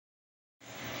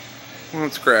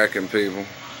What's cracking, people?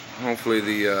 Hopefully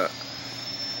the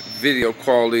video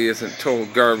quality isn't total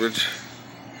garbage,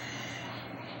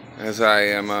 as I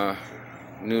am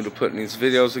new to putting these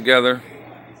videos together.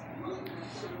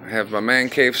 I have my man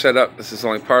cave set up. This is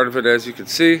only part of it, as you can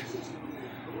see.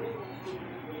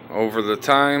 Over the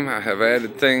time, I have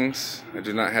added things. I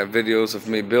do not have videos of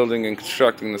me building and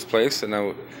constructing this place, and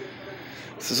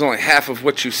this is only half of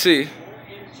what you see.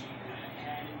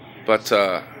 But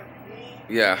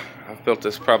yeah, I've built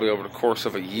this probably over the course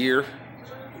of a year.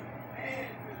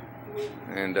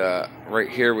 And right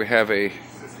here we have a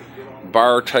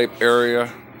bar type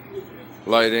area,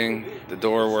 lighting, the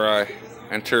door where I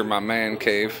enter my man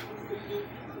cave.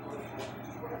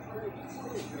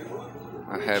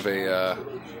 I have a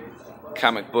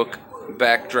comic book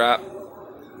backdrop,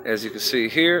 as you can see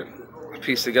here,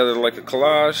 pieced together like a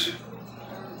collage.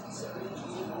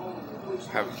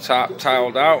 Have the top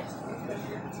tiled out,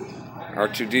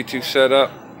 R2-D2 set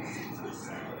up.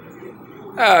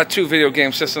 2 video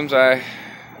game systems. I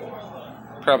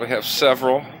probably have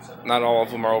several. Not all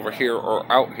of them are over here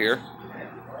or out here.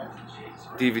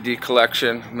 DVD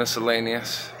collection,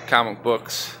 miscellaneous, comic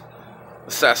books,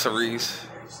 accessories,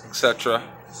 etc.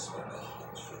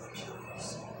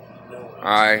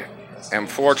 I am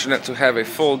fortunate to have a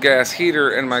full gas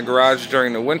heater in my garage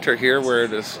during the winter here, where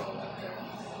it is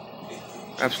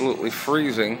absolutely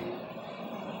freezing.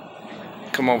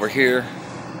 Come over here,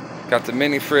 got the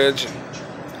mini fridge.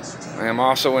 I am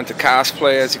also into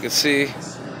cosplay, as you can see.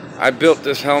 I built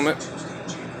this helmet.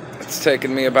 It's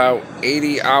taken me about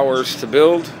 80 hours to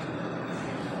build,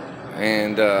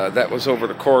 and that was over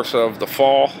the course of the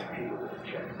fall.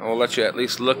 I will let you at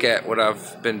least look at what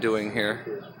I've been doing here.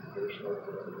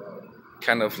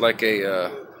 Kind of like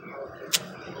a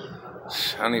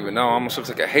I don't even know, almost looks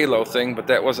like a halo thing, but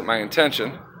that wasn't my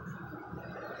intention.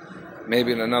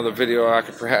 Maybe in another video I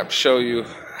could perhaps show you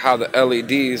how the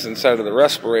LEDs inside of the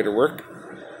respirator work.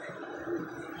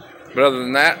 But other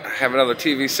than that, I have another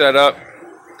TV set up,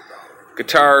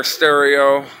 guitar,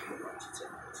 stereo,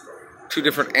 2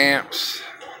 different amps,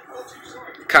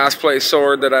 cosplay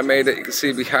sword that I made that you can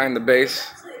see behind the base.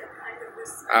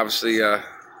 Obviously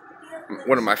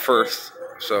one of my first,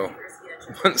 so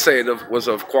I wouldn't say it was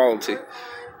of quality.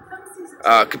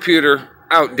 Computer,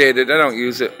 outdated, I don't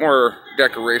use it, more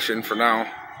decoration for now.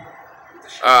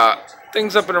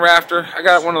 Things up in the rafter. I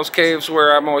got one of those caves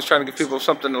where I'm always trying to give people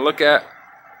something to look at.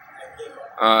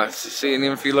 See, and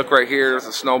even if you look right here, there's a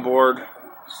snowboard.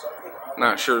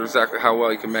 Not sure exactly how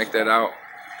well you can make that out.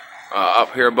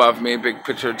 Up here above me, big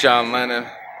picture of John Lennon.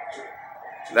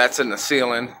 That's in the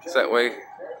ceiling. So that way,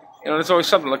 you know, there's always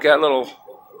something to look at. Little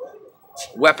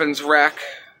weapons rack.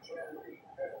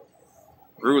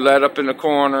 Roulette up in the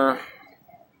corner.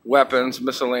 Weapons,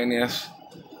 miscellaneous.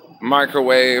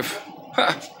 Microwave.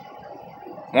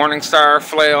 Morningstar,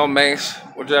 flail, mace,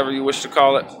 whichever you wish to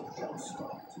call it.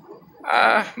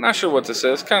 Not sure what this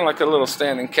is. Kind of like a little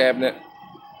standing cabinet.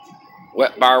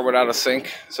 Wet bar without a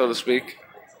sink, so to speak.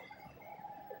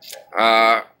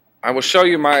 I will show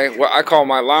you what I call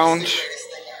my lounge.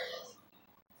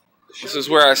 This is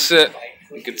where I sit.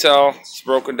 You can tell it's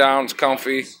broken down, it's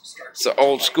comfy. It's an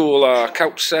old school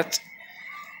couch set.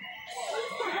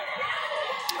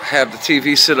 I have the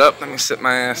TV set up. Let me sit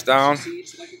my ass down.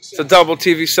 It's a double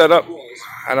TV setup.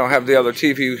 I don't have the other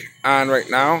TV on right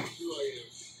now.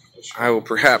 I will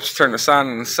perhaps turn this on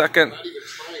in a second.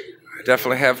 I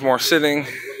definitely have more sitting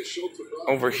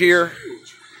over here.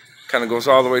 Kind of goes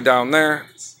all the way down there.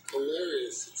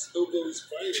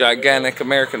 Gigantic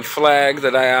American flag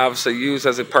that I obviously use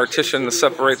as a partition to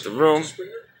separate the room.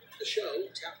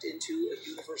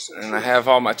 And I have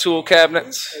all my tool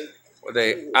cabinets with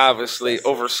a obviously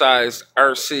oversized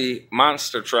RC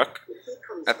monster truck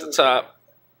at the top.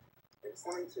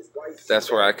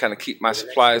 That's where I kind of keep my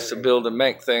supplies to build and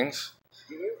make things.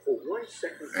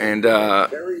 And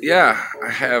yeah, I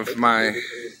have my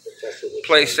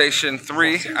PlayStation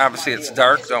 3. Obviously it's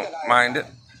dark, don't mind it.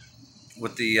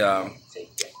 With the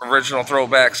original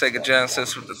throwback Sega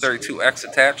Genesis with the 32X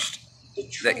attached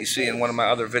that you see in one of my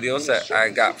other videos that I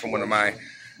got from one of my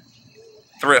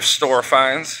thrift store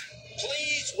finds.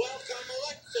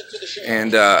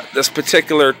 And this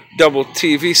particular double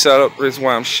TV setup, the reason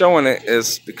why I'm showing it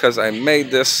is because I made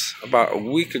this about a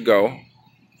week ago,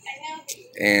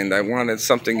 and I wanted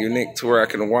something unique to where I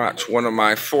can watch one of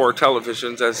my 4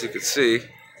 televisions. As you can see,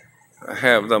 I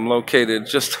have them located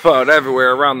just about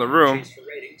everywhere around the room.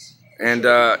 And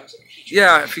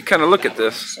yeah, if you kind of look at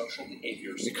this,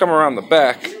 you come around the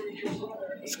back,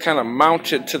 it's kind of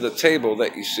mounted to the table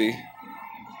that you see.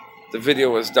 The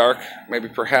video is dark. Maybe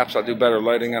perhaps I'll do better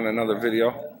lighting on another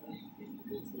video.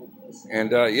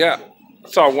 And yeah,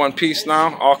 It's all one piece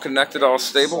now, all connected, all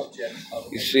stable.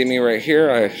 You see me right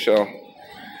here. I shall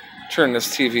turn this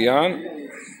TV on.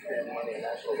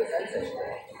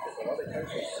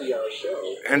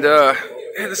 And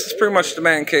yeah, this is pretty much the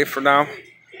man cave for now.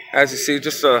 As you see,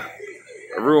 just a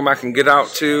room I can get out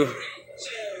to.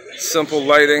 Simple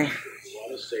lighting.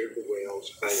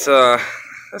 It's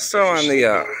still on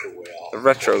the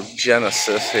retro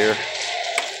Genesis here,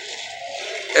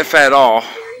 if at all.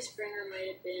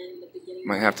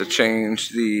 Might have to change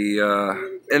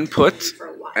the input,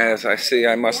 as I see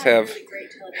I must have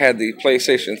had the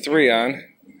PlayStation 3 on.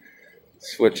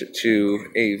 Switch it to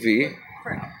AV.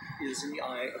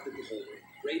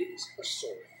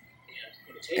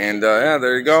 And yeah,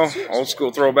 there you go. Old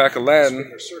school throwback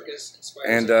Aladdin.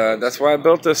 And that's why I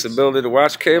built this, ability to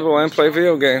watch cable and play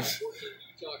video games.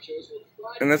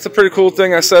 And that's a pretty cool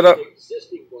thing I set up.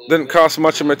 Didn't cost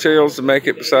much of materials to make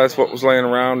it besides what was laying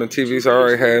around and TVs I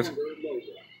already had.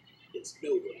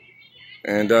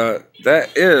 And that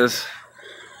is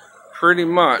pretty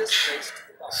much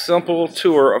a simple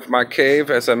tour of my cave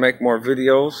as I make more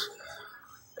videos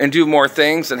and do more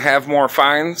things and have more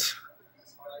finds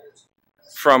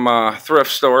from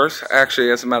thrift stores. Actually,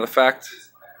 as a matter of fact,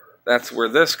 that's where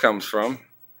this comes from.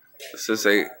 This is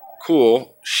a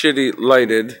cool, shitty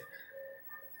lighted,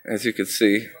 as you can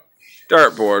see,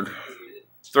 dartboard.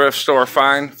 Thrift store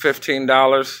find,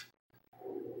 $15.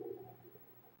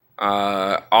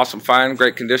 Awesome find,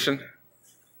 great condition.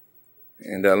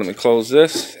 And let me close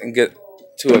this and get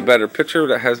to a better picture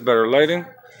that has better lighting.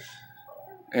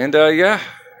 And yeah,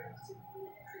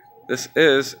 this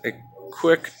is a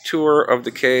quick tour of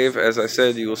the cave. As I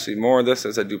said, you will see more of this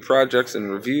as I do projects and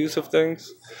reviews of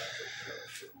things.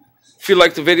 If you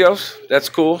like the videos, that's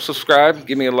cool. Subscribe,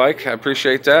 give me a like. I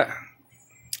appreciate that.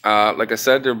 Like I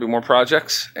said, there will be more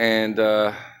projects and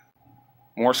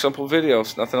more simple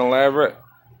videos. Nothing elaborate.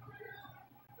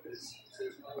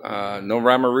 No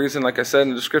rhyme or reason, like I said in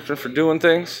the description, for doing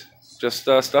things. Just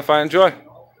stuff I enjoy.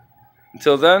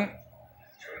 Until then,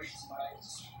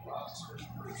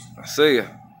 I'll see ya.